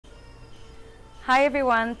Hi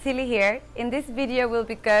everyone, Tilly here. In this video we'll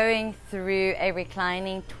be going through a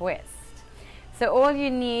reclining twist. So all you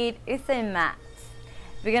need is a mat.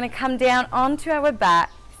 We're going to come down onto our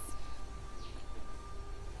backs.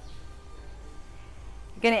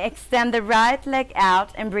 You're going to extend the right leg out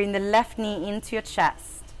and bring the left knee into your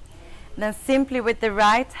chest. Then simply with the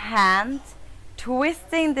right hand,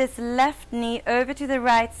 twisting this left knee over to the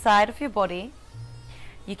right side of your body.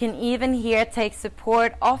 You can even here take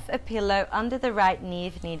support of a pillow under the right knee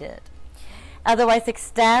if needed. Otherwise,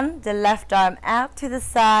 extend the left arm out to the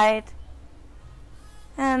side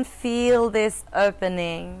and feel this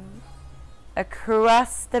opening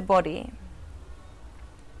across the body.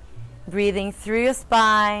 Breathing through your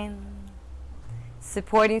spine,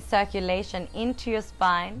 supporting circulation into your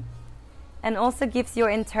spine, and also gives your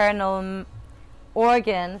internal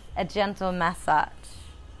organs a gentle massage.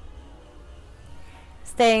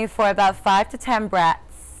 Staying for about 5 to 10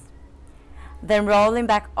 breaths, then rolling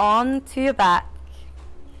back onto your back,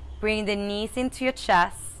 bring the knees into your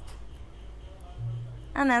chest,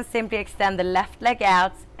 and then simply extend the left leg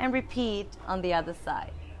out and repeat on the other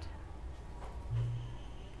side.